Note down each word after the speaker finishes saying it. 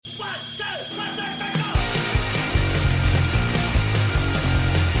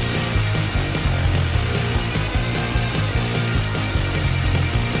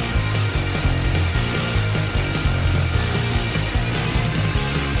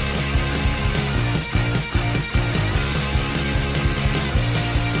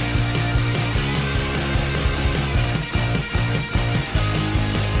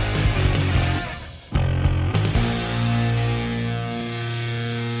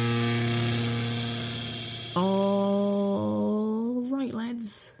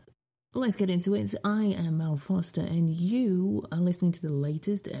Robots. Let's get into it. I am Mal Foster, and you are listening to the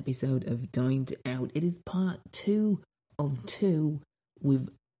latest episode of Dimed Out. It is part 2 of 2 with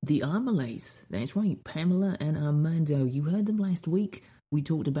the Armalays. That's right, Pamela and Armando. You heard them last week. We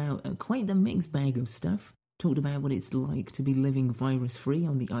talked about quite the mixed bag of stuff. Talked about what it's like to be living virus-free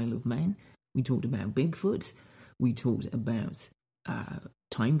on the Isle of Man. We talked about Bigfoot. We talked about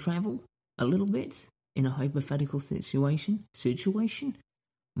time travel a little bit in a hypothetical situation.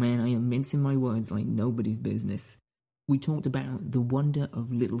 Man, I am mincing my words like nobody's business. We talked about the wonder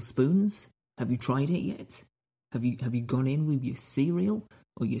of little spoons. Have you tried it yet? Have you gone in with your cereal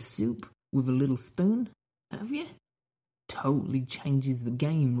or your soup with a little spoon? Have you? Totally changes the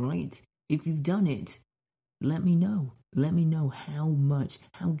game, right? If you've done it, let me know. Let me know how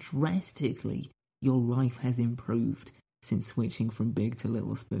drastically your life has improved since switching from big to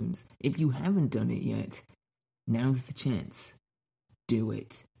little spoons. If you haven't done it yet, now's the chance. Do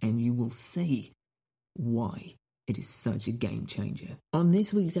it, and you will see why it is such a game changer. On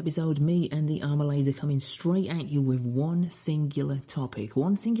this week's episode, me and the Armalays are coming straight at you with one singular topic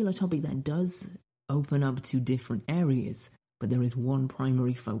that does open up to different areas, but there is one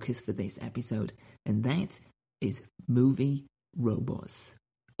primary focus for this episode, and that is movie robots,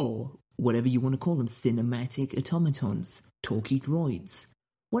 or whatever you want to call them, cinematic automatons, talkie droids,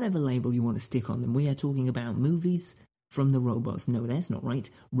 whatever label you want to stick on them. We are talking about movies from the robots. No, that's not right.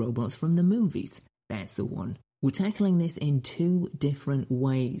 Robots from the movies. That's the one. We're tackling this in 2 different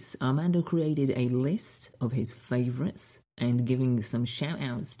ways. Armando created a list of his favourites and giving some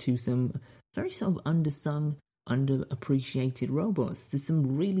shout-outs to some very sort of undersung, underappreciated robots. There's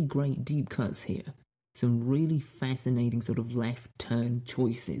some really great deep cuts here. Some really fascinating sort of left-turn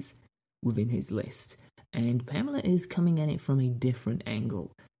choices within his list. And Pamela is coming at it from a different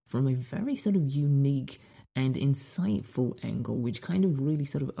angle, from a very sort of unique and insightful angle, which kind of really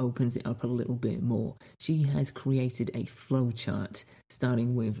sort of opens it up a little bit more. She has created a flowchart,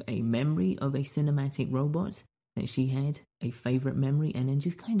 starting with a memory of a cinematic robot that she had, a favourite memory, and then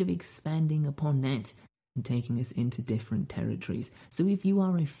just kind of expanding upon that and taking us into different territories. So if you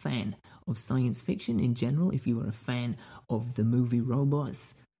are a fan of science fiction in general, if you are a fan of the movie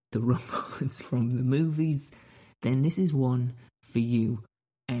robots, the robots from the movies, then this is one for you,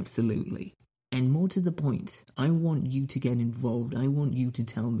 absolutely. And more to the point, I want you to get involved. I want you to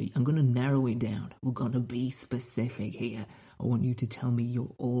tell me. I'm going to narrow it down. We're going to be specific here. I want you to tell me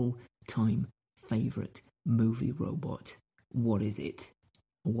your all-time favourite movie robot. What is it?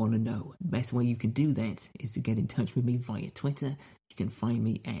 I want to know. The best way you can do that is to get in touch with me via Twitter. You can find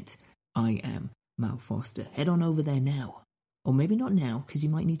me at I am Mal Foster. Head on over there now. Or maybe not now, because you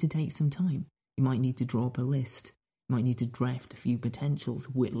might need to take some time. You might need to draw up a list. Might need to draft a few potentials,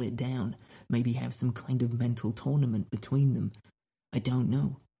 whittle it down, maybe have some kind of mental tournament between them. I don't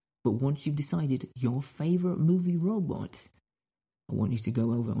know. But once you've decided your favourite movie robot, I want you to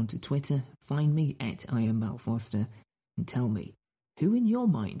go over onto Twitter, find me at I am Mal Foster, and tell me, who in your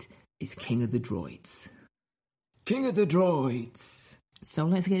mind is King of the Droids? King of the Droids! So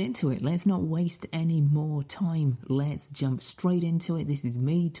let's get into it. Let's not waste any more time. Let's jump straight into it. This is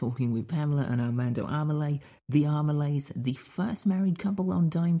me talking with Pamela and Armando Armalay, the Armalays, the first married couple on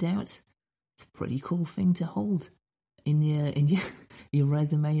Dimed Out. It's a pretty cool thing to hold in your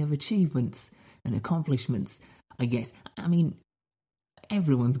resume of achievements and accomplishments, I guess. I mean,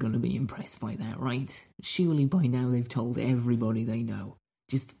 everyone's going to be impressed by that, right? Surely by now they've told everybody they know.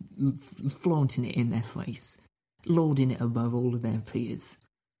 Just flaunting it in their face. Lording it above all of their peers.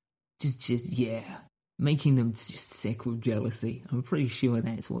 Yeah. Making them just sick with jealousy. I'm pretty sure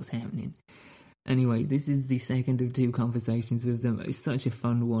that's what's happening. Anyway, this is the second of 2 conversations with them. It's such a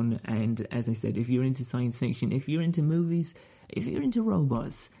fun one, and as I said, if you're into science fiction, if you're into movies, if you're into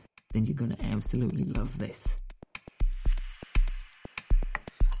robots, then you're going to absolutely love this.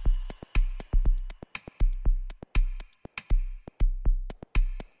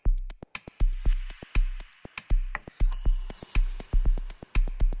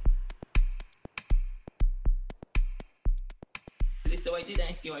 So I did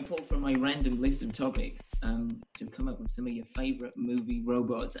ask you, I pulled from my random list of topics to come up with some of your favourite movie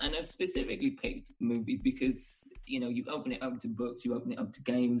robots. And I've specifically picked movies because, you open it up to books, you open it up to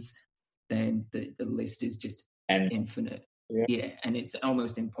games, then the list is just infinite. Yeah, and it's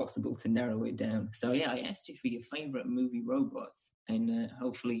almost impossible to narrow it down. So yeah, I asked you for your favourite movie robots, and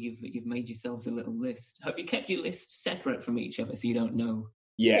hopefully you've made yourselves a little list. Have you kept your list separate from each other so you don't know?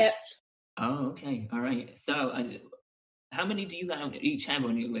 Yes. Oh, okay, all right. So how many do you each have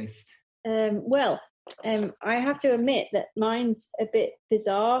on your list? I have to admit that mine's a bit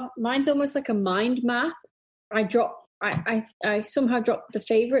bizarre. Mine's almost like a mind map. I drop I somehow dropped the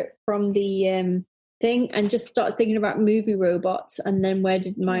favorite from the thing and just started thinking about movie robots, and then where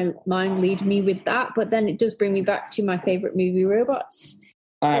did my mind lead me with that? But then it does bring me back to my favorite movie robots.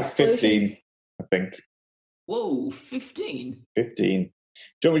 I have Explosions. 15, I think. Whoa, 15? 15.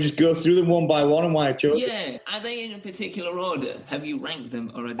 Do you want me to just go through them one by one and why I chose them? Yeah. Are they in a particular order? Have you ranked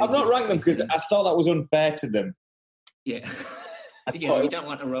them, or are they I've not just ranked them because 15? I thought that was unfair to them. Yeah. I Yeah, thought you don't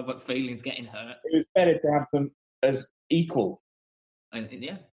want a robot's feelings getting hurt. it was better to have them as equal.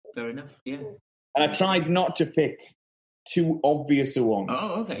 Yeah, fair enough. Yeah. And I tried not to pick too obvious ones.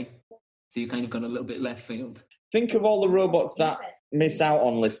 Oh, okay. So you kind of gone a little bit left field. Think of all the robots that miss out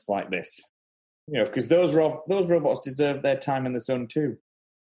on lists like this. You know, because those robots deserve their time in the sun too.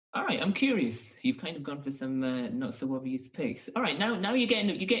 All right, I'm curious. You've kind of gone for some not so obvious picks. All right, now you're getting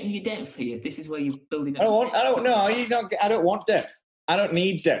your depth here. This is where you're building up. I don't want depth. I don't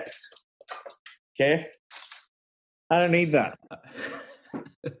need depth. Okay? I don't need that.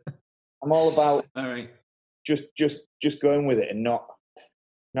 I'm all about All right. just going with it and not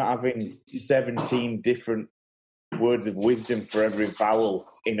having 17 different words of wisdom for every vowel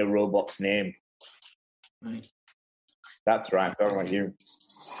in a robot's name. Right. That's right. Don't like you.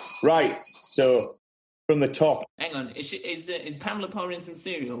 Right. So from the top. Hang on. Is Pamela pouring some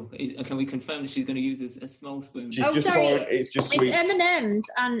cereal? Can we confirm that she's going to use a small spoon? She's Oh, just sorry. pouring, it's just sweet. It's M&M's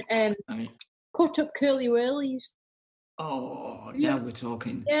and All right. cut up curly whirlies. Oh, Yeah. now we're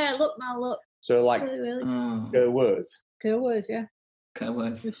talking. Yeah, look, Mal, look. So like Curly whirly. Oh, words. Cool word, yeah. curly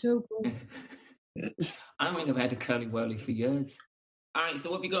words. They're so cool. I think I've had a curly whirly for years. All right,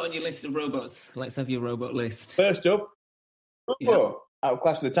 so what have you got on your list of robots? Let's have your robot list. First up, Boobo Yeah. out of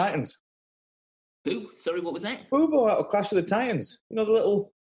Clash of the Titans. Who? Sorry, what was that? Boobo out of Clash of the Titans. You know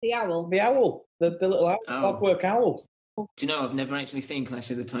The owl. the owl, the little owl, Oh. clockwork owl. Do you know I've never actually seen Clash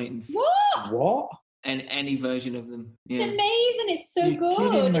of the Titans What? What? and any version of them? It's Yeah. amazing. It's so You're good.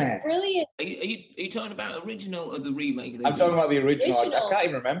 kidding me. It's brilliant. Are you talking about original or the remake? they I'm talking did? about the original. I Original. can't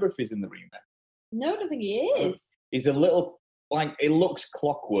even remember if he's in the remake. No, I don't think he is. He's a little, like, it looks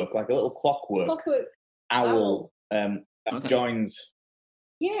clockwork, like a little clockwork Clockwork. owl that Okay. joins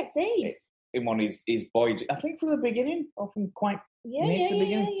Yeah, it says. him on his voyage. I think from the beginning, or from quite Yeah, near yeah, to the yeah,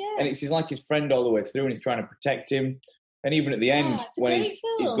 beginning. yeah. And it's like his friend all the way through, and he's trying to protect him. And even at the end, it's a when great he's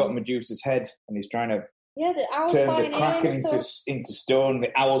film. got Medusa's head, and he's trying to Yeah, the owl's turn flying the Kraken in. into stone,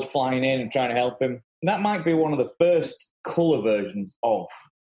 the owl's flying in and trying to help him. And that might be one of the first colour versions of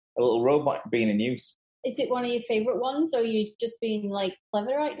a little robot being in use. Is it one of your favourite ones, or are you just being like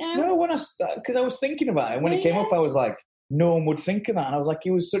clever right now? No, because I was thinking about it. When it came up, I was like, no one would think of that. And I was like,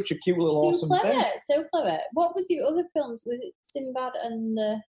 he was such a cute little So awesome clever, thing. so clever. What was your other films? Was it Sinbad and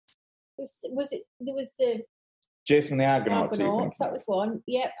there was the Jason the Argonauts. Argonauts? That was one.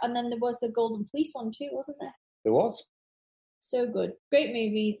 Yep, and then there was the Golden Fleece one too, wasn't there? There was. So good, great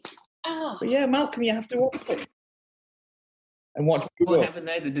movies. But yeah, Malcolm, you have to watch it. And watch What Boobo. happened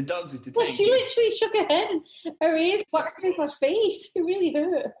there? Did the dog just Well, attack she you? literally shook her head. Her ears whacked against my face. It really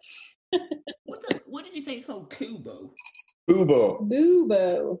hurt. What did you say it's called? Kubo? Boobo.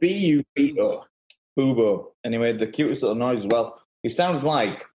 Boobo. B-U-B-O. Boobo. And he made the cutest little noise as well. He sounds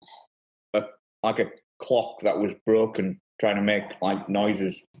like a clock that was broken trying to make like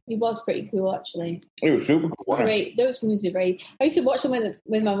noises. He was pretty cool, actually. It was super cool, wasn't it? Great. Those movies are great. I used to watch them with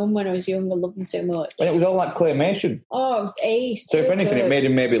my mum when I was young. I loved them so much. And it was all like claymation. Oh, it was ace. So if anything, good. it made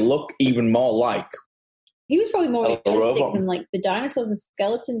him maybe look even more like. He was probably more a realistic robot. than like the dinosaurs and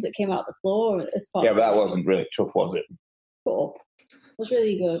skeletons that came out the floor as part. Yeah, of but that the wasn't really tough, was it? put up. It was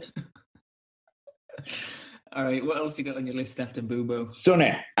really good. All right, what else you got on your list after Boobo?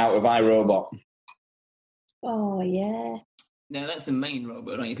 Sonny out of iRobot. Oh yeah. Now that's the main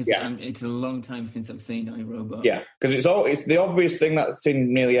robot, right? Because Yeah. it's a long time since I've seen iRobot. Yeah, because it's the obvious thing that's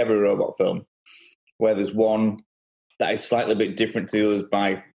in nearly every robot film, where there's one that is slightly a bit different to the others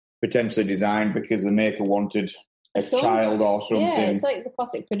by potentially designed because the maker wanted a Songs. child or something. Yeah, it's like the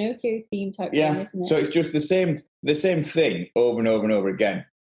classic Pinocchio theme type thing, isn't it? So it's just the same thing over and over and over again.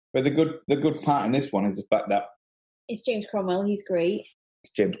 But the good part in this one is the fact that It's James Cromwell. He's great.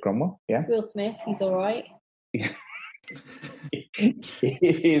 it's James Cromwell. Yeah, It's Will Smith. He's all right. he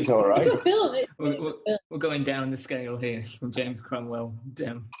is all right. It's a film. It's a We're, film. we're going down the scale here from James Cromwell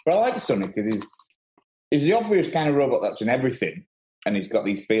down. But I like Sonny because he's the obvious kind of robot that's in everything, and he's got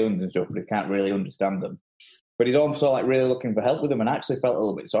these feelings and stuff, but he can't really understand them. But he's also like really looking for help with them, and I actually felt a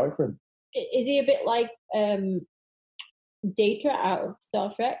little bit sorry for him. Is he a bit like Data out of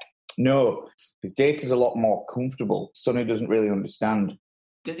Star Trek? No, his Data's a lot more comfortable. Sonny doesn't really understand.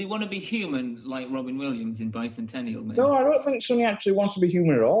 Does he want to be human like Robin Williams in Bicentennial Man? No, I don't think Sonny actually wants to be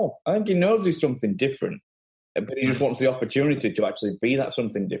human at all. I think he knows he's something different. but he just wants the opportunity to actually be that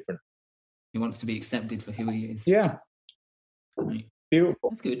something different. He wants to be accepted for who he is. Yeah. Right. Beautiful.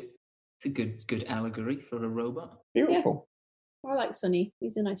 That's good. It's a good allegory for a robot. Beautiful. I like Sonny.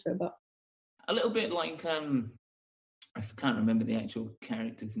 He's a nice robot. A little bit like I can't remember the actual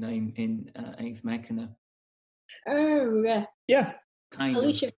character's name in Ex Machina. Oh, yeah. Yeah. Kind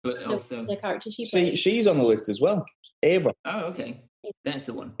Alicia, of, but also the character she plays. She's on the list as well. Ava. Oh, okay. That's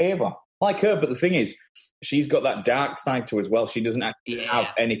the one. Ava. Like her, but the thing is, she's got that dark side to her as well. She doesn't actually have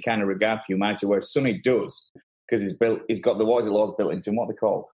any kind of regard for humanity, whereas Sonny does, because he's got the, what is it, laws built into him, what are they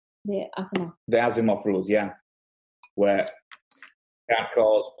called? The Asimov. The Asimov rules, yeah. Where can't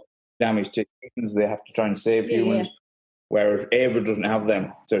cause damage to humans, they have to try and save humans. Yeah. Whereas Ava doesn't have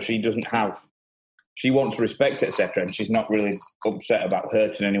them. So she wants respect, etc. And she's not really upset about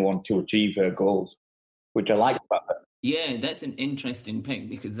hurting anyone to achieve her goals, which I like about her. Yeah, that's an interesting pick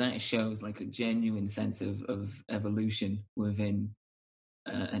because that shows like a genuine sense of evolution within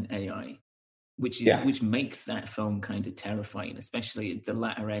an AI, which makes that film kind of terrifying, especially at the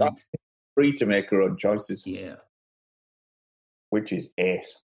latter end. That's free to make her own choices. Yeah. Which is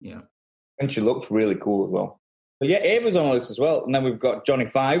ace. Yeah. And she looks really cool as well. But yeah, Ava's on the list as well. And then we've got Johnny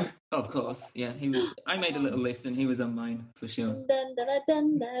Five. Oh, of course. Yeah, he was. I made a little list and he was on mine for sure.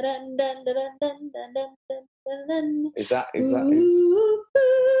 Is that you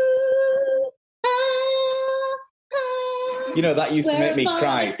know, that used to make me cry.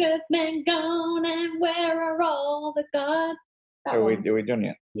 Where are the good men gone and where are all the gods? Are we done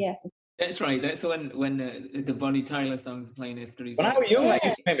yet? Yeah. That's right. That's when the Bonnie Tyler song's playing after he's. When I was young, that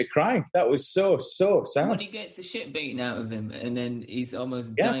used to make me cry. That was so sad. When he gets the shit beaten out of him, and then he's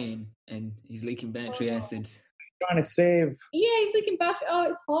almost dying, and he's leaking battery acid. Trying to save. Yeah, he's leaking battery. Oh,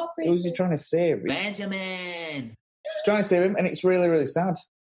 it's heartbreaking. Who's he trying to save? Benjamin. He's trying to save him, and it's really, really sad.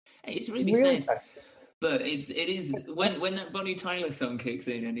 It's really sad. But it is when that Bonnie Tyler song kicks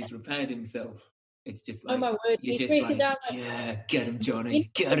in and he's repaired himself. It's just like, oh my word, you're he's just like, down. Yeah, get him, Johnny,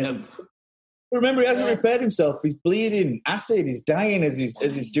 get him. Remember, he hasn't repaired himself. He's bleeding acid. He's dying as he's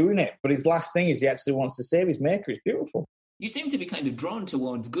doing it. But his last thing is he actually wants to save his maker. It's beautiful. You seem to be kind of drawn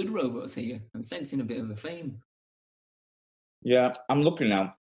towards good robots here. I'm sensing a bit of a theme. Yeah, I'm looking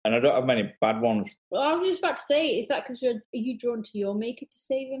now, and I don't have many bad ones. Well, I was just about to say, is that because are you drawn to your maker to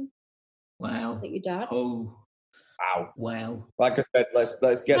save him? Wow. Like your dad? Oh. Wow. Wow. Like I said,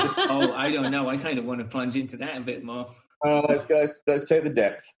 let's get the... Oh, I don't know. I kind of want to plunge into that a bit more. Let's take the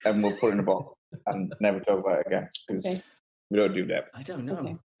depth and we'll put it in a box and never talk about it again because we don't do depth. I don't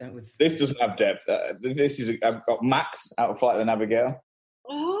know. Okay. This doesn't have depth. I've got Max out of Flight of the Navigator.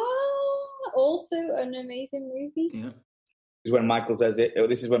 Oh, also an amazing movie. Yeah. This is when Michael says it.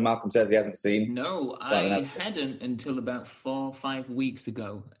 This is when Malcolm says he hasn't seen. No, I hadn't until about 4 or 5 weeks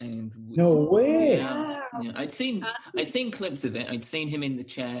ago. And no way. Yeah, I'd seen clips of it. I'd seen him in the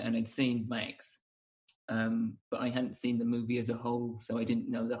chair, and I'd seen Max. But I hadn't seen the movie as a whole, so I didn't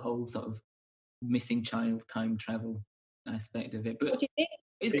know the whole sort of missing child time travel aspect of it. But what do you think?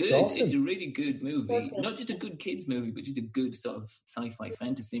 It's good. Awesome. It's a really good movie. Not just a good kids movie, but just a good sort of sci-fi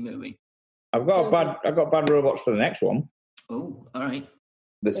fantasy movie. I've got bad robots for the next one. Oh, all right.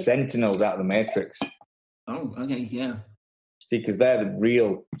 The Sentinels out of the Matrix. Oh, okay, yeah. See, because they're the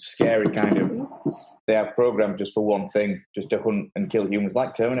real scary kind of... They are programmed just for one thing, just to hunt and kill humans,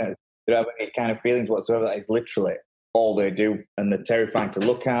 like Terminator. They don't have any kind of feelings whatsoever. That is literally all they do. And they're terrifying to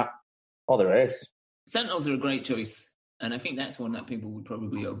look at. Oh, there is. Sentinels are a great choice. And I think that's one that people would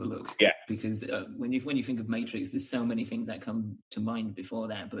probably overlook. Yeah. Because when you think of Matrix, there's so many things that come to mind before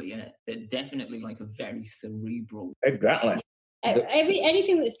that. But yeah, they're definitely like a very cerebral. Exactly.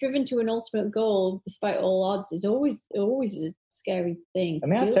 Anything that's driven to an ultimate goal, despite all odds, is always a scary thing.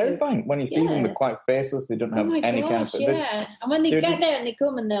 And they are terrifying. When you see them, they're quite faceless. They don't have any kind of... Yeah. And when they get there and they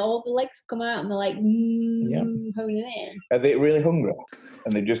come and all the legs come out and they're like, honing in. Are they really hungry?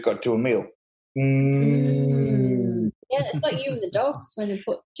 And they've just got to a meal? Yeah, it's like you and the dogs when they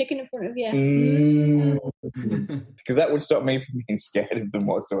put chicken in front of you. Because that would stop me from being scared of them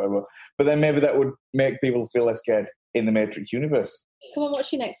whatsoever. But then maybe that would make people feel less scared in the Matrix universe. Come on,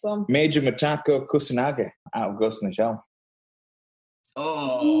 what's your next one? Major Matako Kusanagi out of Ghost in the Shell.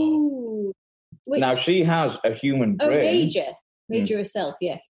 Oh. Now, she has a human brain. Major herself,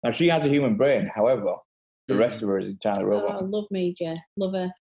 yeah. Now, she has a human brain. However, the rest of her is entirely robot. Oh, I love Major. Love her.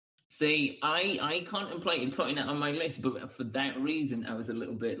 See, I contemplated putting that on my list, but for that reason, I was a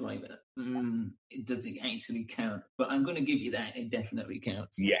little bit like, does it actually count? But I'm going to give you that. It definitely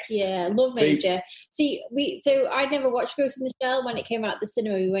counts. Yes. Yeah, love Major. So I never watched Ghost in the Shell. When it came out at the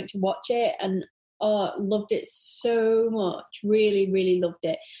cinema, we went to watch it, and Oh, loved it so much. Really, really loved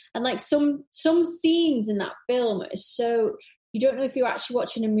it. And like some scenes in that film are so, you don't know if you're actually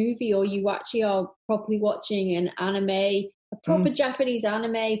watching a movie or you actually are properly watching an anime, a proper Japanese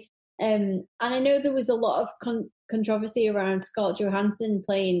anime. And I know there was a lot of controversy around Scarlett Johansson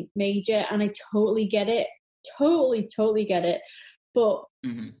playing Major, and I totally get it. Totally get it. But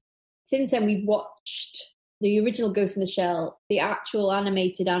since then, we've watched the original Ghost in the Shell, the actual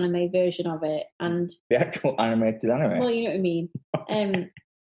animated anime version of it, and the actual animated anime. Well, you know what I mean.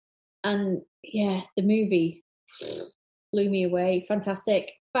 And yeah, the movie blew me away.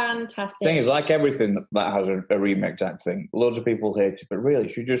 Fantastic. Thing is, like everything that has a remake type thing, loads of people hate it, but really,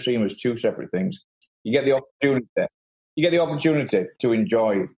 you should just see them as two separate things. You get the opportunity to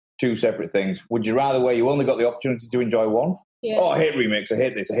enjoy two separate things. Would you rather where you only got the opportunity to enjoy one? Yeah. Oh, I hate remakes. I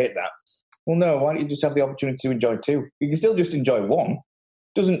hate this. I hate that. Well, no. Why don't you just have the opportunity to enjoy two? You can still just enjoy one.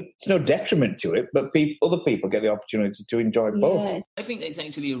 It's no detriment to it, but other people get the opportunity to enjoy both. Yes. I think that's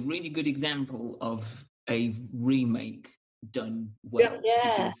actually a really good example of a remake done well.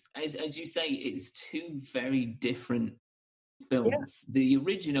 Yeah. Because, as you say, it's two very different films. Yeah. The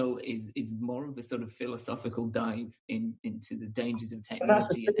original is more of a sort of philosophical dive into the dangers of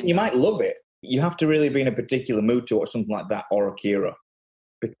technology. You might love it. You have to really be in a particular mood to watch something like that or Akira,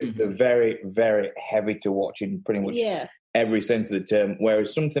 because they're very, very heavy to watch in pretty much every sense of the term,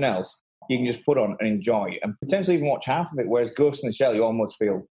 whereas something else you can just put on and enjoy and potentially even watch half of it, whereas Ghost in the Shell, you almost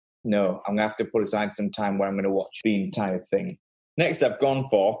feel, no, I'm going to have to put aside some time where I'm going to watch the entire thing. Next, I've gone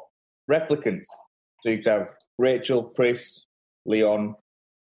for Replicants. So you could have Rachel, Pris, Leon,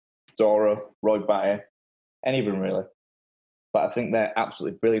 Zora, Roy Batty, any of them really. But I think they're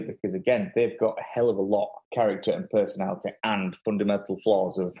absolutely brilliant because, again, they've got a hell of a lot of character and personality and fundamental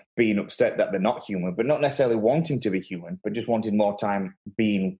flaws of being upset that they're not human, but not necessarily wanting to be human, but just wanting more time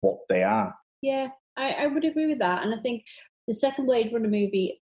being what they are. Yeah, I would agree with that. And I think the second Blade Runner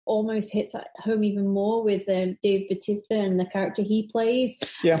movie almost hits at home even more with Dave Bautista and the character he plays.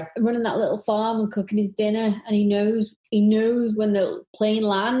 Yeah, running that little farm and cooking his dinner, and he knows when the plane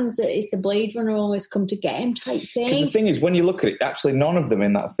lands, it's a Blade Runner almost come to get him type thing. Because the thing is, when you look at it, actually none of them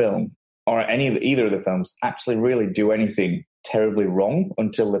in that film or either of the films actually really do anything terribly wrong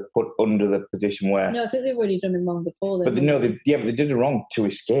until they're put under the position where. No, I think they've already done it wrong before. But they did it wrong to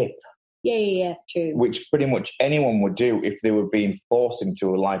escape. Yeah, true. Which pretty much anyone would do if they were being forced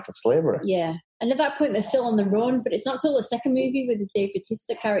into a life of slavery. Yeah. And at that point, they're still on the run, but it's not till the second movie with the Dave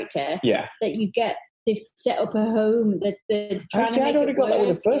Bautista character that you get, they've set up a home, that they're trying to make I'd already it got work. that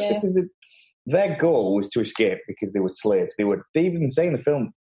with the first because their goal was to escape because they were slaves. They even say in the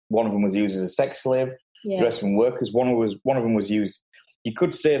film, one of them was used as a sex slave, the rest of them workers. One of them was used. You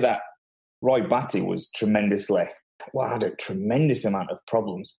could say that Roy Batty was had a tremendous amount of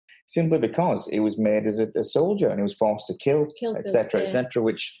problems. Simply because he was made as a soldier and he was forced to kill, etc.,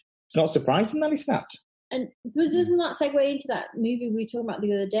 which it's not surprising that he snapped. And doesn't that segue into that movie we were talking about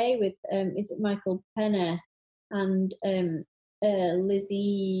the other day with, is it Michael Pena and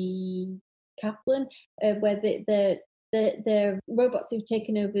Lizzie Kaplan, where the robots who've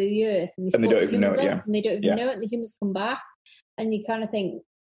taken over the Earth and they don't even know it, and they don't even know it, and the humans come back, and you kind of think,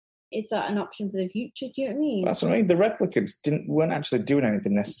 is that an option for the future? Do you know what I mean? That's what I mean. The replicants weren't actually doing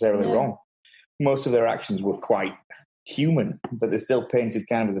anything necessarily wrong. Most of their actions were quite human, but they're still painted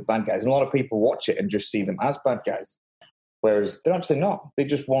kind of as the bad guys. And a lot of people watch it and just see them as bad guys, whereas they're actually not. They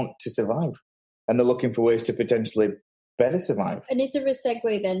just want to survive, and they're looking for ways to potentially better survive. And is there a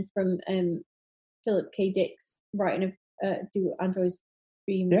segue then from Philip K. Dick's writing of Do Androids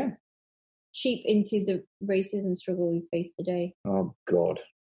Dream Sheep into the racism struggle we face today? Oh, God.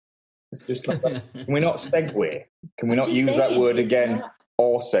 It's just like that. Can we not segue? Can we not use that word again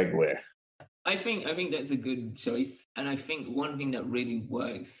or segue? I think that's a good choice. And I think one thing that really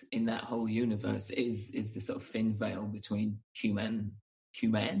works in that whole universe is the sort of thin veil between humans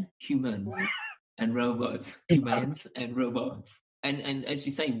and robots. Humans and robots. And as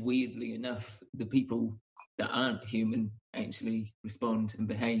you say, weirdly enough, the people that aren't human actually respond and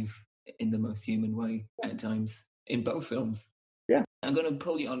behave in the most human way at times in both films. Yeah. I'm going to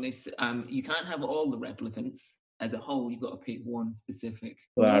pull you on this. You can't have all the replicants as a whole. You've got to pick one specific.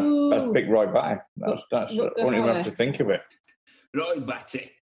 Well, I'd pick Roy Batty. I won't even have to think of it. Roy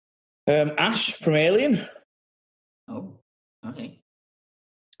Batty. Ash from Alien. Oh, okay.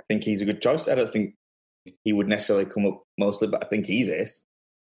 I think he's a good choice. I don't think he would necessarily come up mostly, but I think he's Ace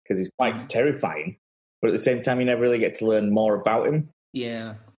because he's quite terrifying. But at the same time, you never really get to learn more about him.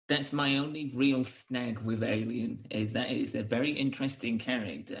 Yeah. That's my only real snag with Alien, is that it's a very interesting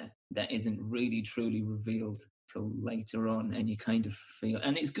character that isn't really truly revealed till later on, and you kind of feel,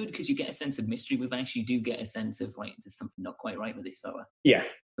 and it's good because you get a sense of mystery with Ash. You do get a sense of like, there's something not quite right with this fella. Yeah.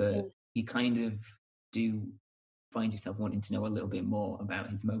 But you kind of do find yourself wanting to know a little bit more about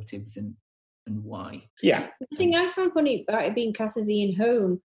his motives and why. Yeah. The thing I found funny about it being cast as Ian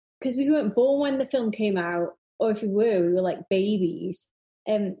Holm, because we weren't born when the film came out, or if we were like babies.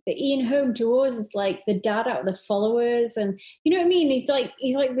 But Ian Holm to us is like the dad out of the followers, and you know what I mean. He's like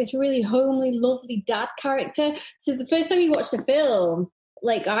this really homely, lovely dad character. So the first time you watch the film,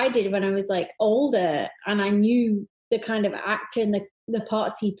 like I did when I was like older, and I knew the kind of actor and the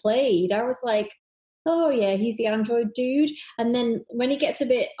parts he played, I was like, oh yeah, he's the android dude. And then when he gets a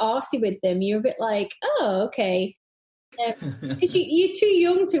bit arsey with them, you're a bit like, oh okay. You're too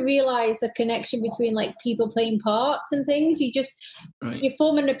young to realize the connection between like people playing parts and things. You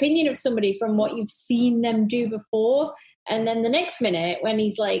form an opinion of somebody from what you've seen them do before, and then the next minute when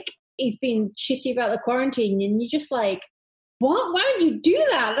he's been shitty about the quarantine, and you're just like, what? Why would you do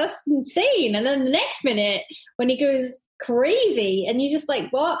that? That's insane. And then the next minute when he goes crazy, and you're just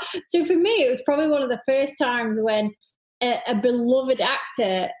like, what? So for me, it was probably one of the first times when a beloved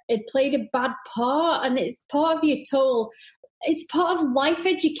actor had played a bad part, and it's part of your it's part of life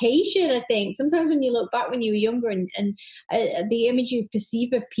education, I think. Sometimes when you look back when you were younger and the image you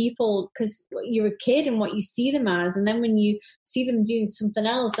perceive of people because you're a kid and what you see them as, and then when you see them doing something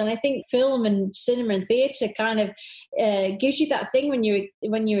else, and I think film and cinema and theatre kind of gives you that thing when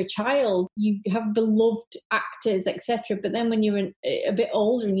you're a child, you have beloved actors, etc. But then when you're a bit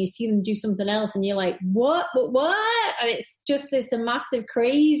older and you see them do something else, and you're like, what? And it's just this massive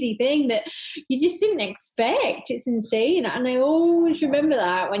crazy thing that you just didn't expect. It's insane. And I always remember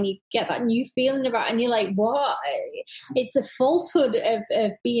that when you get that new feeling about it, and you're like, what? It's a falsehood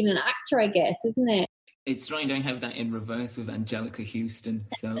of being an actor, I guess, isn't it? It's strange. I have that in reverse with Angelica Houston.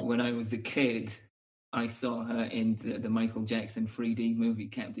 So when I was a kid, I saw her in the Michael Jackson 3D movie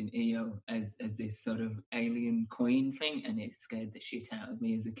Captain EO as this sort of alien queen thing, and it scared the shit out of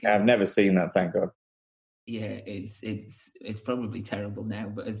me as a kid. I've never seen that, thank God. Yeah, it's probably terrible now,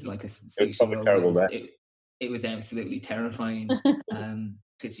 but as like a it's probably terrible it was absolutely terrifying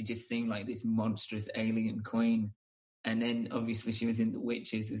because she just seemed like this monstrous alien queen. And then obviously she was in The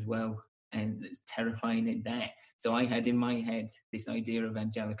Witches as well, and it's terrifying in that. So I had in my head this idea of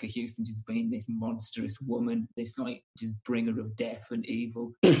Angelica Houston just being this monstrous woman, this like just bringer of death and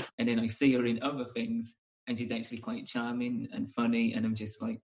evil. And then I see her in other things, and she's actually quite charming and funny, and I'm just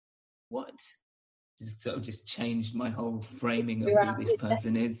like, what? Sort of just changed my whole framing of who this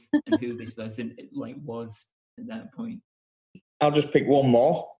person is and who this person like was at that point. I'll just pick one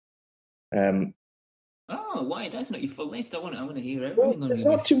more. Oh, why? That's not your full list. I want to hear everything. Well, there's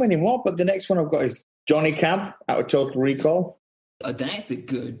not too many more, but the next one I've got is Johnny Cab out of Total Recall. Oh, that's a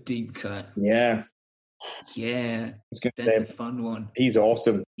good deep cut. Yeah, that's a fun one. He's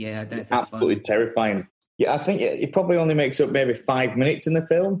awesome. Yeah, that's absolutely terrifying. Yeah, I think it probably only makes up maybe 5 minutes in the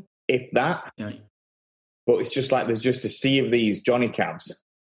film, if that. Right. But it's just like there's just a sea of these Johnny Cabs,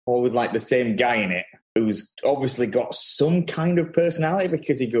 all with like the same guy in it, who's obviously got some kind of personality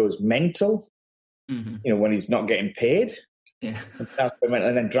because he goes mental, when he's not getting paid. Yeah.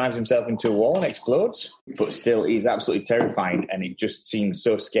 And then drives himself into a wall and explodes. But still, he's absolutely terrifying. And it just seems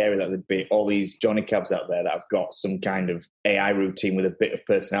so scary that there'd be all these Johnny Cabs out there that have got some kind of AI routine with a bit of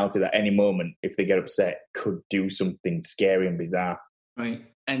personality that any moment, if they get upset, could do something scary and bizarre. Right.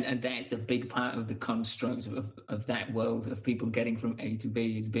 And that's a big part of the construct of that world of people getting from A to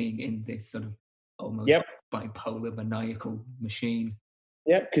B is being in this sort of almost bipolar, maniacal machine.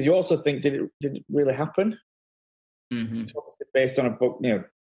 Yeah, because you also think, did it really happen? Mm-hmm. It's obviously based on a book,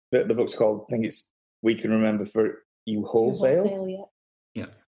 the book's called, I think it's We Can Remember for You Wholesale. Yeah.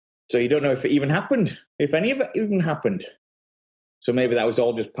 So you don't know if it even happened, if any of it even happened. So maybe that was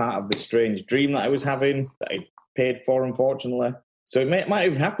all just part of the strange dream that I was having, that I paid for, unfortunately. So it might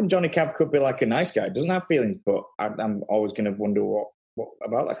even happen. Johnny Cab could be like a nice guy. Doesn't have feelings, but I'm always going to wonder what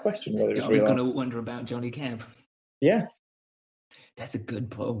about that question. Whether it's always going to wonder about Johnny Cab. Yeah. That's a good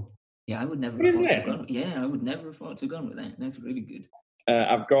pull. Yeah, I would never have thought to have gone. Yeah, I would never have thought to have gone with that. That's really good.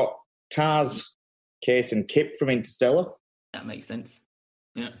 I've got Taz, Case and Kip from Interstellar. That makes sense.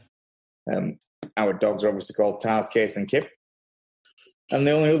 Yeah. Our dogs are obviously called Taz, Case and Kip. And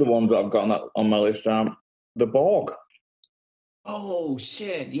the only other ones that I've got on my list are the Borg. Oh,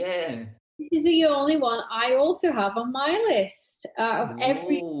 shit, yeah. This is the only one I also have on my list out of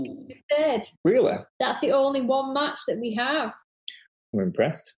everything you've said. Really? That's the only one match that we have. I'm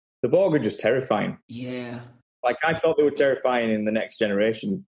impressed. The Borg are just terrifying. Yeah. Like, I thought they were terrifying in the Next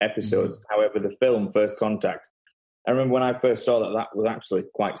Generation episodes. Mm-hmm. However, the film First Contact, I remember when I first saw that was actually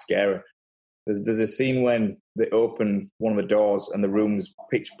quite scary. There's a scene when they open one of the doors and the room's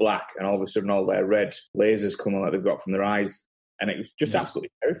pitch black, and all of a sudden all their red lasers come on that they've got from their eyes, and it was just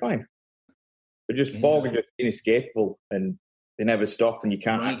absolutely terrifying. But just Borg are just inescapable, and they never stop, and you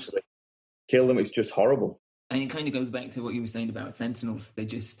can't actually kill them. It's just horrible. And it kind of goes back to what you were saying about Sentinels. They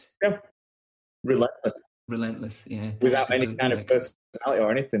just relentless, yeah. Without any kind of personality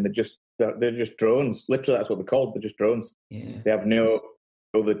or anything, they're just drones. Literally, that's what they're called. They're just drones. Yeah. They have no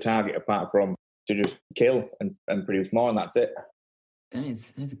other target apart from to just kill and produce more, and that's it.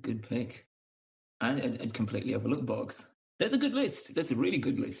 That's a good pick. I'd completely overlooked Borgs. There's a good list. There's a really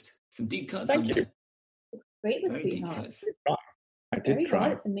good list. Some deep cuts. Thank you. Great list, sweetheart. I did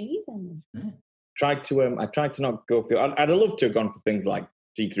try. It's amazing. Yeah. I tried to not go for. I'd have loved to have gone for things like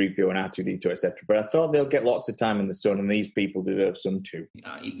C-3PO and R2-D2, etc. But I thought they'll get lots of time in the sun, and these people deserve some too.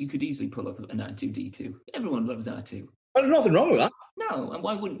 You could easily pull up an R2-D2. Everyone loves R2. Well, there's nothing wrong with that. No, and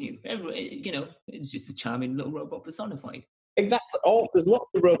why wouldn't you? It's just a charming little robot personified. Exactly. There's lots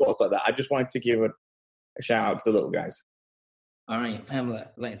of robots like that. I just wanted to give a shout out to the little guys. All right, Pamela,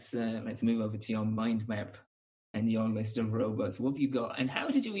 let's move over to your mind map and your list of robots. What have you got? And how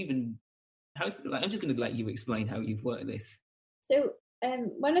did you even? I'm just going to let you explain how you've worked this. So,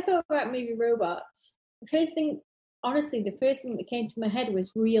 when I thought about movie robots, the first thing that came to my head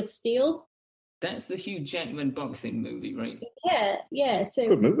was Real Steel. That's the Hugh Jackman boxing movie, right? Yeah. So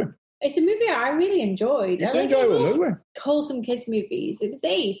good movie. It's a movie I really enjoyed. It's an enjoyable movie. Wholesome kids movies. It was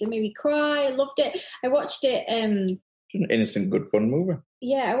ace. It made me cry. I loved it. I watched it. It's an innocent, good fun movie.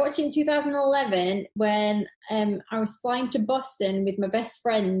 Yeah, I watched it in 2011 when I was flying to Boston with my best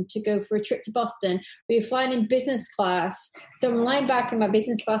friend to go for a trip to Boston. We were flying in business class. So I'm lying back in my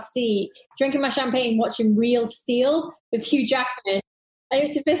business class seat, drinking my champagne, watching Real Steel with Hugh Jackman. And it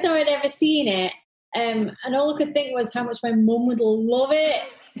was the first time I'd ever seen it. And all I could think was how much my mum would love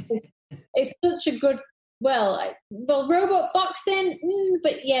it. It's such a good, robot boxing,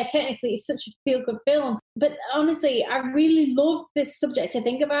 but yeah, technically it's such a feel-good film. But honestly, I really love this subject to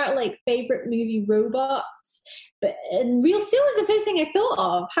think about, like favourite movie robots. And Real Steel was the first thing I thought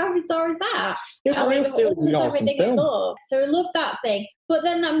of. How bizarre is that? Yeah, Real Steel is an awesome film. So I love that thing. But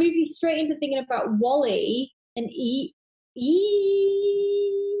then that movie straight into thinking about WALL-E and E,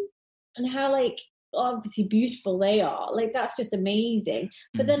 and how obviously beautiful they are. Like that's just amazing.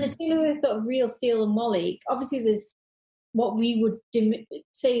 But then as soon as I thought of Real Steel and WALL-E, obviously there's what we would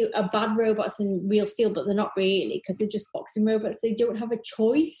say are bad robots in Real Steel, but they're not really because they're just boxing robots. They don't have a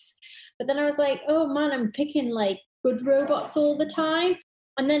choice. But then I was like, oh man, I'm picking good robots all the time.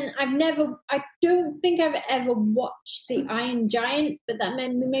 And then I don't think I've ever watched The Iron Giant, but that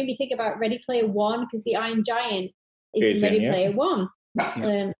made me think about Ready Player One because the Iron Giant is in Ready Player One.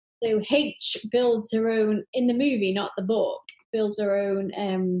 So H builds her own, in the movie, not the book, builds her own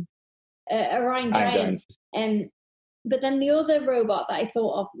Iron Giant. But then the other robot that I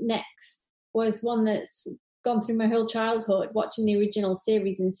thought of next was one that's gone through my whole childhood, watching the original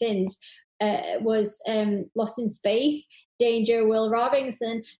series and since, was Lost in Space. Danger, Will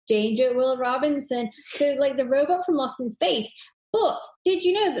Robinson. So the robot from Lost in Space. But did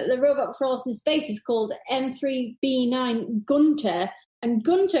you know that the robot from Lost in Space is called M3B9 Gunter? And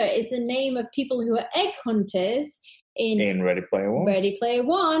Gunter is the name of people who are egg hunters in Ready Player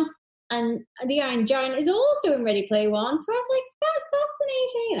One. And the Iron Giant is also in Ready Player One. So I was like, that's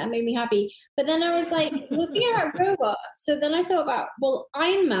fascinating. That made me happy. But then I was like, looking at robots. So then I thought about,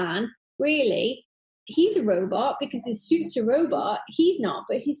 Iron Man, really, he's a robot because his suit's a robot. He's not,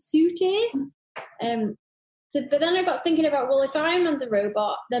 but his suit is. But then I got thinking about, if Iron Man's a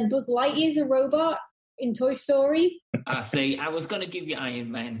robot, then Buzz Lightyear's a robot in Toy Story. See, I was going to give you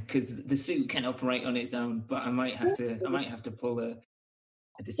Iron Man because the suit can operate on its own, but I might have to pull a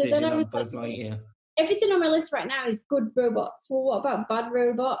decision on Buzz Lightyear. Everything on my list right now is good robots. Well, what about bad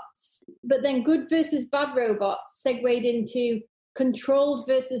robots? But then good versus bad robots segued into controlled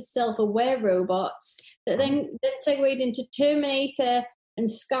versus self-aware robots that then segued into Terminator and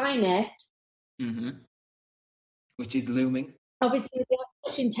Skynet. Mm-hmm. Which is looming. Obviously, they have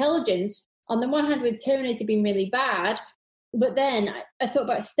such intelligence. On the one hand, with Terminator being really bad, but then I thought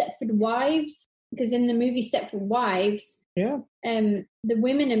about Stepford Wives, because in the movie Stepford Wives, the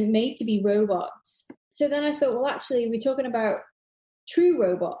women are made to be robots. So then I thought, actually, we're talking about true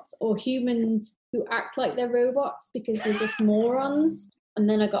robots or humans who act like they're robots because they're just morons. And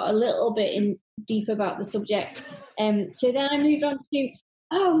then I got a little bit in deep about the subject. So then I moved on to,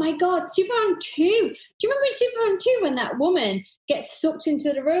 oh my God, Superman 2. Do you remember in Superman 2 when that woman gets sucked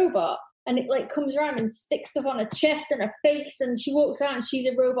into the robot? And it comes around and sticks stuff on her chest and her face, and she walks out and she's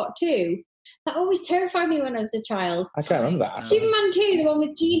a robot too. That always terrified me when I was a child. I can't remember that. Superman 2, the one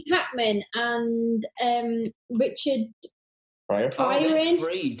with Gene Hackman and Richard Pryor. Pryor in.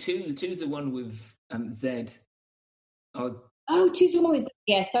 3. Two's the one with Zed. Two's the one with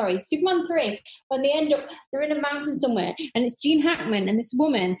Superman 3. When they end up, they're in a mountain somewhere, and it's Gene Hackman and this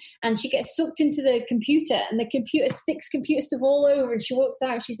woman, and she gets sucked into the computer, and the computer sticks computer stuff all over, and she walks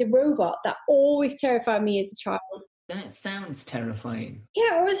out. She's a robot. That always terrified me as a child. That sounds terrifying.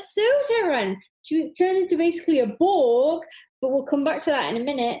 Yeah, it was so terrifying. She turned into basically a Borg, but we'll come back to that in a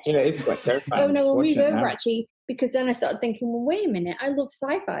minute. Yeah, it's quite terrifying. Oh no, we'll move over actually, because then I started thinking, well, wait a minute, I love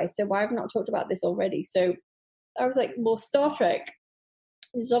sci-fi, so why have I not talked about this already? So I was like, well, Star Trek,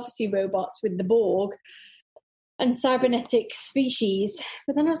 there's obviously robots with the Borg and cybernetic species.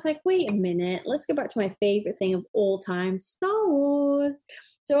 But then I was like, wait a minute, let's go back to my favourite thing of all time, Star Wars.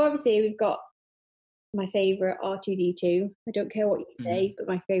 So obviously we've got my favourite R2-D2. I don't care what you say, but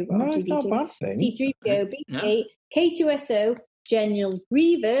my favourite R2-D2. C-3PO, BB-8, K-2SO, General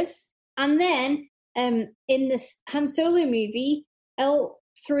Grievous, and then in this Han Solo movie,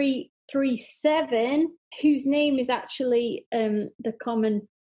 L337, whose name is actually the common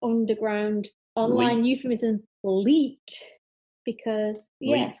underground online euphemism, Leet, because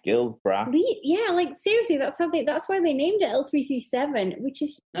Leet skills, brah. Leet, yeah, like seriously, that's why they named it L337, which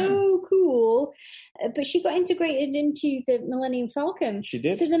is so cool. But she got integrated into the Millennium Falcon. She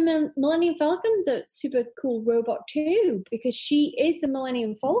did. So the Millennium Falcon's a super cool robot too, because she is the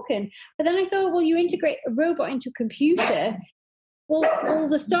Millennium Falcon. But then I thought, well, you integrate a robot into a computer. Well,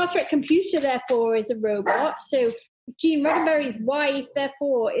 the Star Trek computer, therefore, is a robot. So Gene Roddenberry's wife,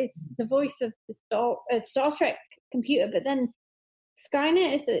 therefore, is the voice of the Star Trek computer. But then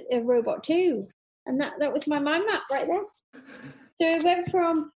Skynet is a robot too. And that was my mind map right there. So it went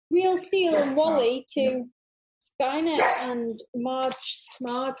from Real Steel and Wally to Skynet and Marge,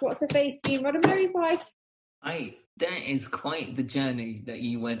 what's her face? Gene Roddenberry's wife. That is quite the journey that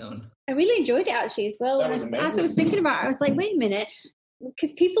you went on. I really enjoyed it actually as well. As I was thinking about it, I was like, wait a minute,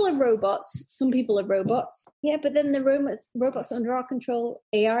 because people are robots. Some people are robots. Yeah, but then the robots under our control,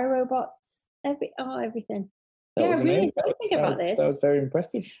 AI robots, everything. I really thought about this. That was very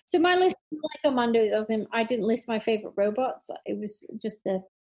impressive. So my list is like Armando's, as in I didn't list my favourite robots. It was just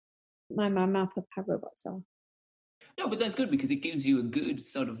my map of how robots are. No, but that's good because it gives you a good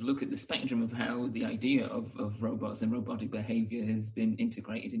sort of look at the spectrum of how the idea of robots and robotic behavior has been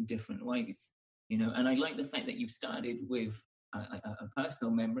integrated in different ways, you know. And I like the fact that you've started with a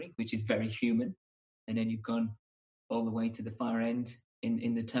personal memory, which is very human, and then you've gone all the way to the far end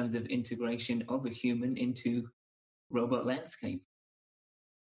in the terms of integration of a human into robot landscape.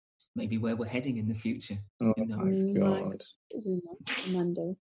 Maybe where we're heading in the future. Oh my God!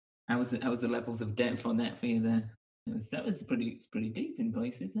 Monday. How was the levels of depth on that for you there? That was pretty deep in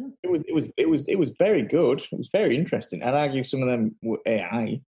places, huh? It was very good. It was very interesting. I'd argue some of them were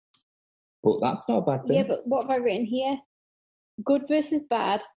AI, but that's not a bad thing. Yeah, but what have I written here? Good versus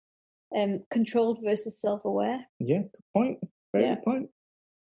bad, controlled versus self-aware. Yeah, good point. Very good point.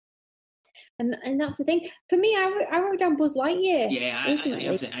 And that's the thing. For me, I wrote down Buzz Lightyear. Yeah, I have to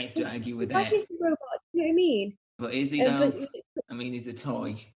argue with that. Like he's a robot, you know what I mean? But is he though? I mean, he's a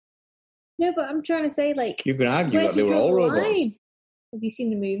toy. No, but I'm trying to say, like... You can argue that they were all robots. Have you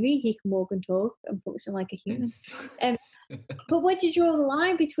seen the movie? He can walk and talk and function like a human. But where did you draw the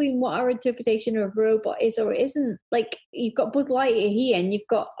line between what our interpretation of a robot is or isn't? Like, you've got Buzz Lightyear here and you've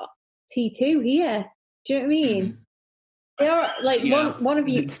got T2 here. Do you know what I mean? Mm-hmm. They are, like, one of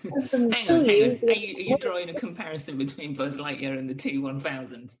you... Hang on. Are you drawing a comparison between Buzz Lightyear and the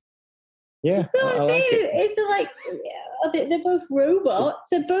T-1000? Yeah, no, I'm saying it's like they're both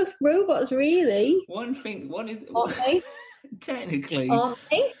robots. They're both robots, really. One is aren't they? Technically. Aren't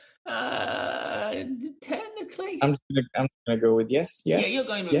they? Technically. I'm gonna go with yes. Yeah. Yeah, you're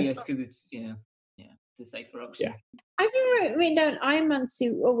going with yes because it's it's a safer option. Yeah. I've never written down Iron Man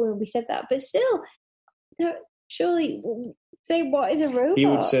suit. Oh, well, we said that, but still, surely say what is a robot? He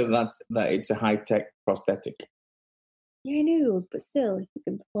would say that it's a high tech prosthetic. Yeah, I know, but still, it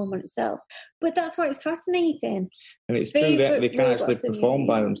can perform on itself. But that's why it's fascinating. And it's true that they can actually perform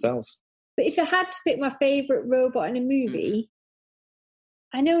by themselves. But if I had to pick my favourite robot in a movie,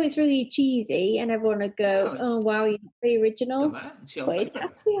 I know it's really cheesy and everyone would go, oh, wow, you're very original. But it has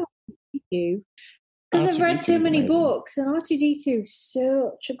to be R2-D2. Because I've read so many books and R2-D2 is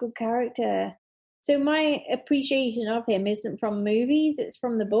such a good character. So my appreciation of him isn't from movies, it's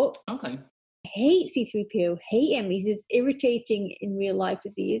from the book. Okay. I hate C-3PO, hate him. He's as irritating in real life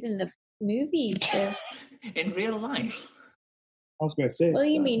as he is in the movies. So. In real life? I was going to say. Well,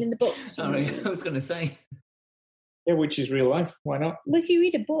 you mean in the books. Sorry, I was going to say. Yeah, which is real life. Why not? Well, if you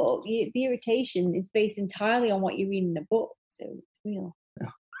read a book, the irritation is based entirely on what you read in a book, so it's real.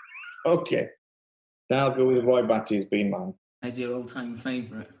 Okay. Then I'll go with Roy Batty as being mine. As your all-time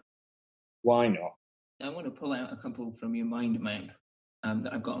favourite. Why not? I want to pull out a couple from your mind map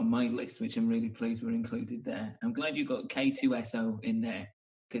that I've got on my list, which I'm really pleased were included there. I'm glad you got K2SO in there,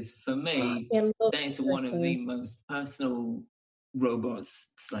 because for me, that is one of the most personal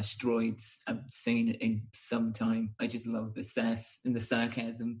robots / droids I've seen in some time. I just love the sass and the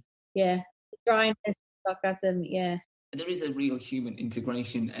sarcasm. Yeah, dryness, sarcasm, yeah. There is a real human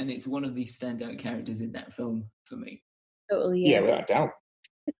integration, and it's one of the standout characters in that film for me. Totally, yeah. Without a doubt.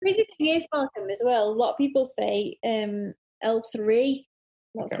 The crazy thing is, Malcolm, as well, a lot of people say L3,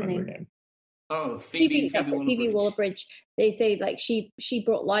 what's her name? Oh, Phoebe Waller-Bridge. They say like she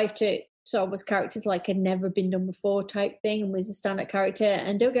brought life to Star Wars characters like had never been done before type thing, and was a standout character.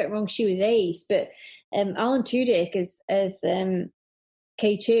 And don't get me wrong, she was ace, but Alan Tudyk as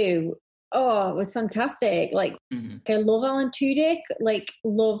K2, it was fantastic. Like, I love Alan Tudyk. Like,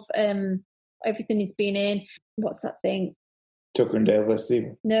 love everything he's been in. What's that thing? Tucker and Dale vs.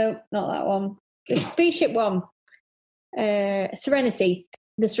 Evil. No, not that one. The spaceship one. Serenity.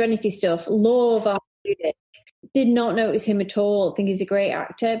 The Serenity stuff. Love Alan Tudyk. Did not notice him at all. I think he's a great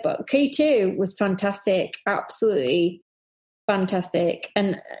actor. But K2 was fantastic. Absolutely fantastic.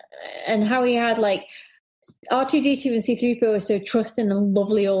 And how he had like R2-D2 and C-3PO were so trusting and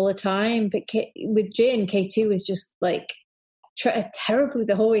lovely all the time. But with Jyn, K2 was just like terribly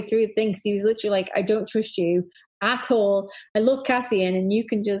the whole way through the thing. Because he was literally like, I don't trust you at all. I love Cassian and you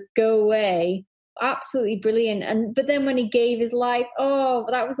can just go away. Absolutely brilliant. But then when he gave his life,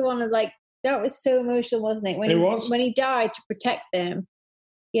 that was the one of like, that was so emotional, wasn't it? When he died to protect them.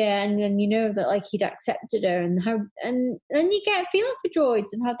 Yeah, and then you know that like he'd accepted her, and how and you get a feeling for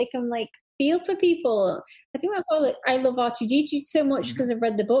droids and how they can like feel for people. I think that's why I love R2-D2 so much, because I've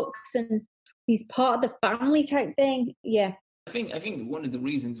read the books and he's part of the family type thing. Yeah. I think one of the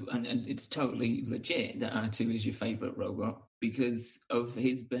reasons, and it's totally legit, that R2 is your favourite robot because of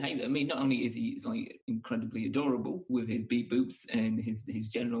his behaviour. I mean, not only is he like incredibly adorable with his beep boops and his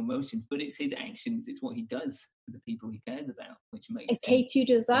general motions, but it's his actions. It's what he does for the people he cares about, which makes. And K2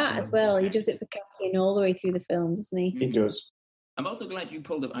 does that as well. He does it for Cassian all the way through the film, doesn't he? He does. I'm also glad you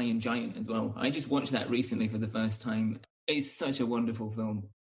pulled up Iron Giant as well. I just watched that recently for the first time. It's such a wonderful film.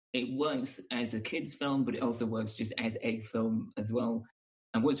 It works as a kid's film, but it also works just as a film as well.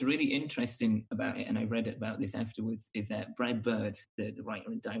 And what's really interesting about it, and I read about this afterwards, is that Brad Bird, the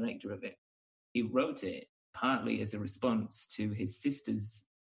writer and director of it, he wrote it partly as a response to his sister's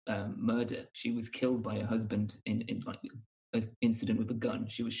murder. She was killed by her husband in like an incident with a gun.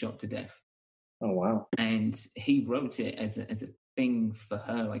 She was shot to death. Oh, wow. And he wrote it as a thing for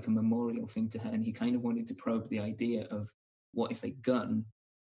her, like a memorial thing to her. And he kind of wanted to probe the idea of what if a gun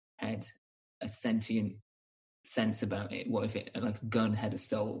had a sentient sense about it? What if it, like a gun had a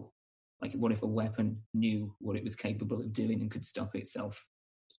soul? Like what if a weapon knew what it was capable of doing and could stop itself?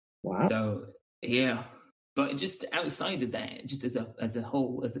 Wow. So yeah, but just outside of that, just as a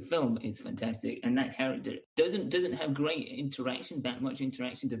whole, as a film, it's fantastic. And that character doesn't have great interaction, that much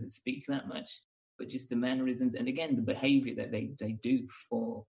interaction, doesn't speak that much, but just the mannerisms and again the behavior that they do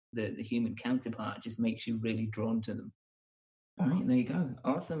for the human counterpart just makes you really drawn to them. All right, there you go.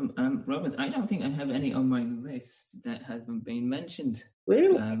 Awesome. Robert, I don't think I have any on my list that haven't been mentioned.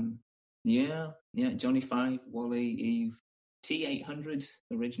 Really? Yeah. Johnny Five, Wall-E, Eve, T-800,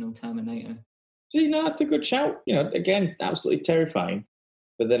 original Terminator. See, no, that's a good shout. You know, again, absolutely terrifying.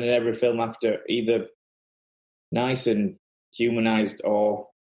 But then in every film after, either nice and humanized or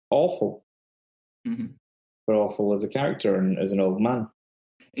awful. Mm-hmm. But awful as a character and as an old man.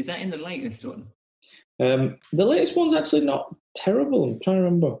 Is that in the latest one? The latest one's actually not terrible. I'm trying to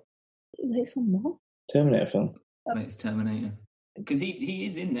remember. The latest one what? Terminator film. Latest Terminator. Because he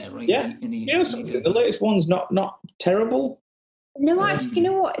is in there, right? Yeah. The latest one's not terrible. No, actually, you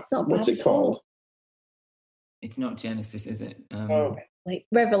know what? It's not bad. What's it called? It's not Genesis, is it? Like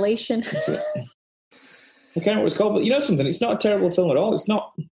Revelation. I can't remember what it's called, but you know something? It's not a terrible film at all. It's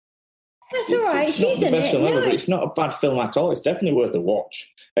not. That's all right. It's not the best film ever, but it's not a bad film at all. It's definitely worth a watch.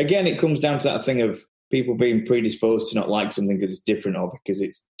 Again, it comes down to that thing of people being predisposed to not like something because it's different or because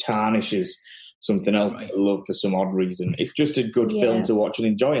it tarnishes something else that I love for some odd reason. It's just a good film to watch and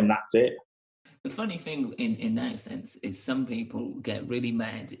enjoy, and that's it. The funny thing in that sense is some people get really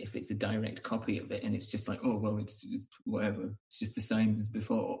mad if it's a direct copy of it and it's just like, oh, well, it's whatever. It's just the same as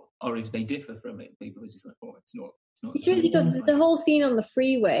before. Or if they differ from it, people are just like, oh, it's not. It's really good. The whole scene on the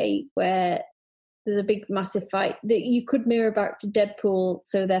freeway where there's a big, massive fight that you could mirror back to Deadpool,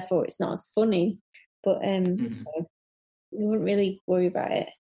 so therefore it's not as funny. But You wouldn't really worry about it.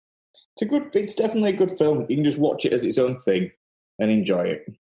 It's definitely a good film. You can just watch it as its own thing and enjoy it.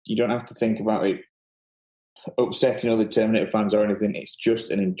 You don't have to think about it upsetting other Terminator fans or anything. It's just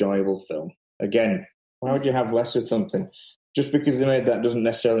an enjoyable film. Again, why would you have less of something? Just because they made that doesn't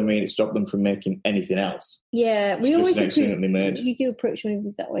necessarily mean it stopped them from making anything else. Yeah, we always we do approach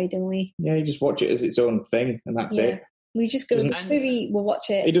movies that way, don't we? Yeah, you just watch it as its own thing, and that's it. We just go to the movie, we'll watch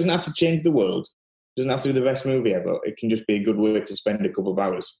it. It doesn't have to change the world. It doesn't have to be the best movie ever. It can just be a good way to spend a couple of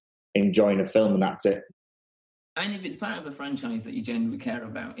hours enjoying a film, and that's it. And if it's part of a franchise that you genuinely care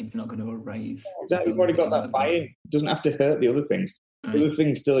about, it's not going to erase. Exactly, you've already got that buy-in. It doesn't have to hurt the other things. The other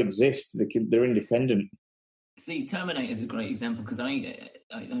things still exist. They're independent. See, Terminator is a great example because I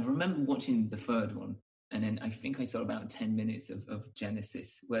remember watching the third one, and then I think I saw about 10 minutes of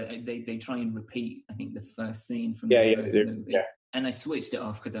Genesis where they try and repeat, I think, the first scene from the first movie. Yeah. And I switched it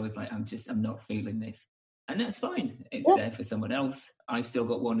off because I was like, I'm not feeling this. And that's fine. It's there for someone else. I've still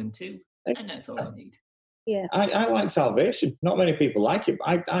got 1 and 2, and that's all I need. Yeah, I like Salvation. Not many people like it,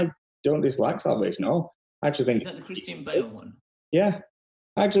 but I don't dislike Salvation at all. I actually think... Is that the Christian Bale one? Yeah.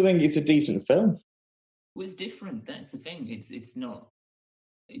 I actually think it's a decent film. Well, it's different. That's the thing. It's not...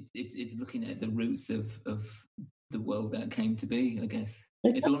 It's looking at the roots of the world that came to be, I guess.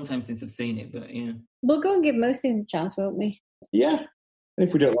 It's a long time since I've seen it, but yeah. We'll go and give most things a chance, won't we? Yeah. And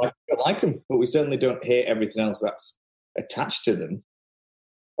if we don't like them, but we certainly don't hate everything else that's attached to them.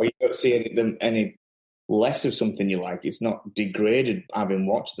 Or you don't see any less of something you like. It's not degraded having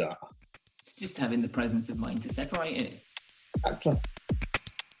watched that. It's just having the presence of mind to separate it. Exactly.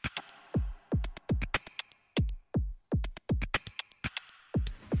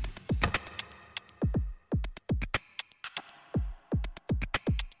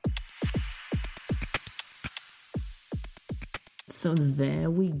 So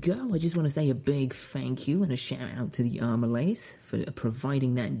there we go. I just want to say a big thank you and a shout out to the Armalays for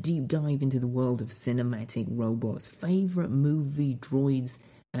providing that deep dive into the world of cinematic robots, favourite movie droids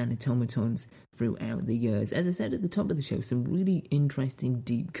and automatons throughout the years. As I said at the top of the show, some really interesting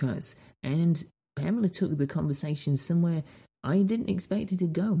deep cuts, and Pamela took the conversation somewhere I didn't expect it to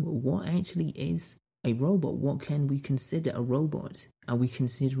go. What actually is a robot? What can we consider a robot? Are we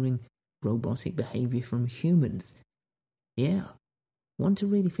considering robotic behaviour from humans? Yeah. One to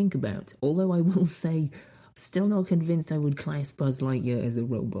really think about, although I will say, still not convinced I would class Buzz Lightyear as a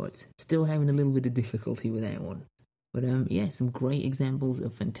robot. Still having a little bit of difficulty with that one. But yeah, some great examples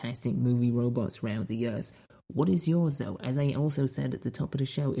of fantastic movie robots throughout the years. What is yours though? As I also said at the top of the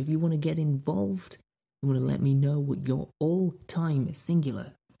show, if you want to get involved, you want to let me know what your all-time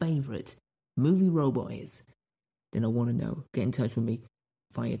singular favourite movie robot is, then I want to know. Get in touch with me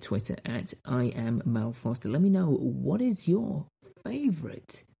via Twitter at @IamMalFoster. Let me know, what is your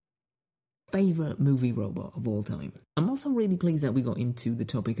favorite movie robot of all time? I'm also really pleased that we got into the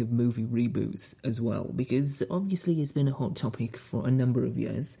topic of movie reboots as well, because obviously it's been a hot topic for a number of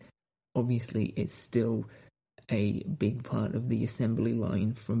years. Obviously it's still a big part of the assembly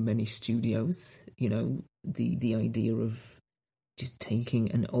line from many studios. You know, the idea of just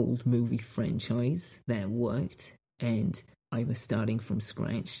taking an old movie franchise that worked and either starting from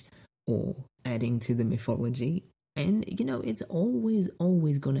scratch or adding to the mythology. And, you know, it's always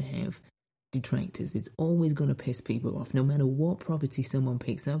going to have detractors. It's always going to piss people off, no matter what property someone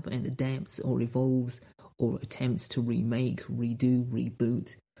picks up and adapts or evolves or attempts to remake, redo,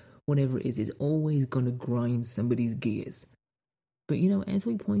 reboot, whatever it is, it's always going to grind somebody's gears. But, you know, as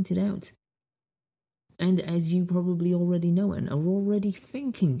we pointed out, and as you probably already know and are already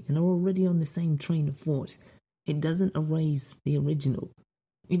thinking and are already on the same train of thought, it doesn't erase the original.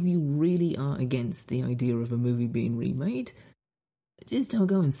 If you really are against the idea of a movie being remade, just don't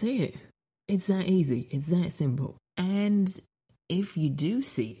go and see it. It's that easy. It's that simple. And if you do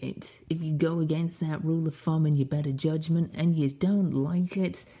see it, if you go against that rule of thumb and your better judgment and you don't like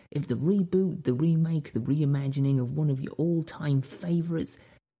it, if the reboot, the remake, the reimagining of one of your all-time favourites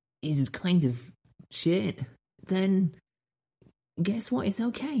is kind of shit, then guess what? It's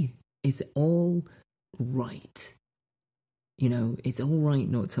okay. It's all right. You know, it's all right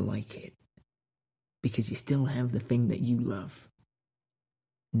not to like it, because you still have the thing that you love.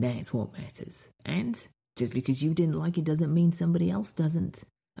 That's what matters. And just because you didn't like it doesn't mean somebody else doesn't.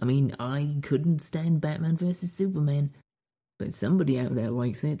 I mean, I couldn't stand Batman vs. Superman, but somebody out there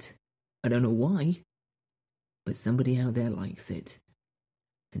likes it. I don't know why, but somebody out there likes it.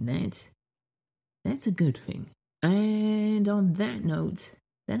 And that's a good thing. And on that note,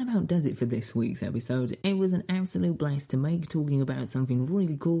 that about does it for this week's episode. It was an absolute blast to make, talking about something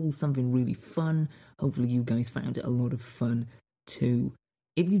really cool, something really fun. Hopefully you guys found it a lot of fun too.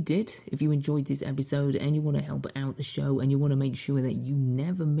 if you enjoyed this episode and you want to help out the show and you want to make sure that you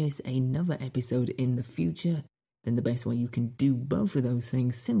never miss another episode in the future, then the best way you can do both of those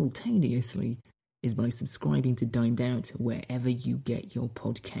things simultaneously is by subscribing to Dimed Out wherever you get your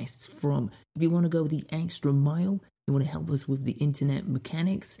podcasts from. If you want to go the extra mile, you want to help us with the internet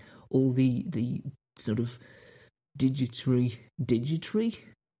mechanics, all the sort of digitry?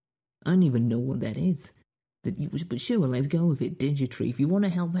 I don't even know what that is. But sure, let's go with it, digitry. If you want to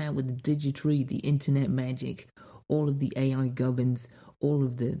help out with the digitry, the internet magic, all of the AI governs, all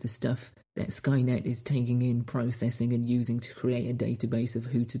of the stuff that Skynet is taking in, processing and using to create a database of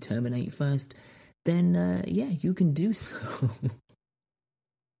who to terminate first, then you can do so.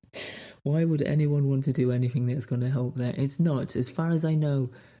 Why would anyone want to do anything that's going to help that? It's not. As far as I know,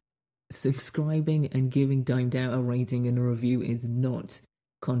 subscribing and giving Dimed Out a rating and a review is not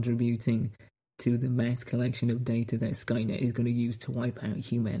contributing to the mass collection of data that Skynet is going to use to wipe out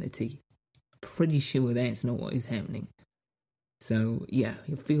humanity. Pretty sure that's not what is happening. So, yeah,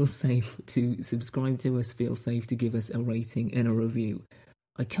 it feels safe to subscribe to us, feels safe to give us a rating and a review.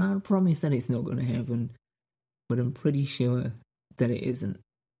 I can't promise that it's not going to happen, but I'm pretty sure that it isn't.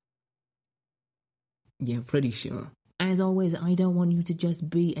 Yeah, pretty sure. As always, I don't want you to just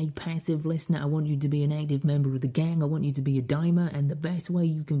be a passive listener. I want you to be an active member of the gang. I want you to be a dimer, and the best way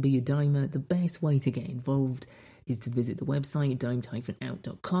you can be a dimer, the best way to get involved is to visit the website,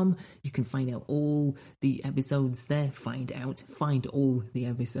 dimed-out.com. You can find out all the episodes there, find all the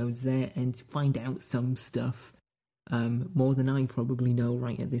episodes there, and find out some stuff. More than I probably know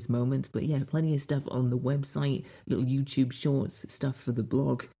right at this moment. But yeah, plenty of stuff on the website, little YouTube shorts, stuff for the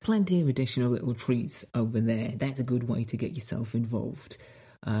blog, plenty of additional little treats over there. That's a good way to get yourself involved.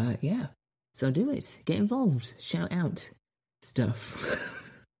 So do it. Get involved. Shout out stuff.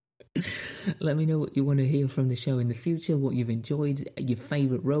 Let me know what you want to hear from the show in the future, what you've enjoyed, your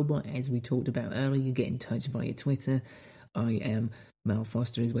favourite robot, as we talked about earlier. Get in touch via Twitter. I am Mal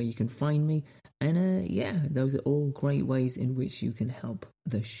Foster is where you can find me. And those are all great ways in which you can help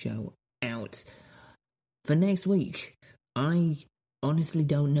the show out. For next week, I honestly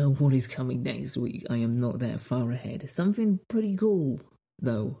don't know what is coming next week. I am not that far ahead. Something pretty cool,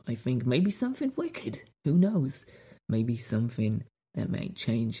 though, I think. Maybe something wicked. Who knows? Maybe something that may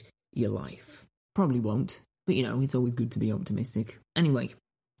change your life. Probably won't, but it's always good to be optimistic. Anyway,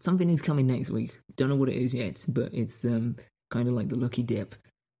 something is coming next week. Don't know what it is yet, but it's kind of like the lucky dip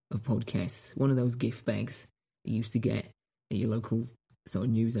of podcasts. One of those gift bags you used to get at your local sort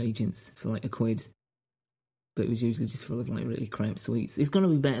of news agents for like £1, but it was usually just full of like really crap sweets. It's going to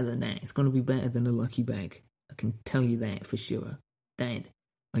be better than that. It's going to be better than a lucky bag. I can tell you that for sure. That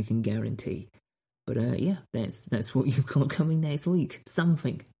I can guarantee. But that's what you've got coming next week.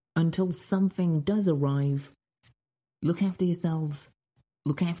 Something. Until something does arrive, look after yourselves,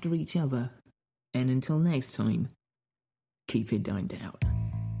 look after each other, and until next time, keep it dimed out.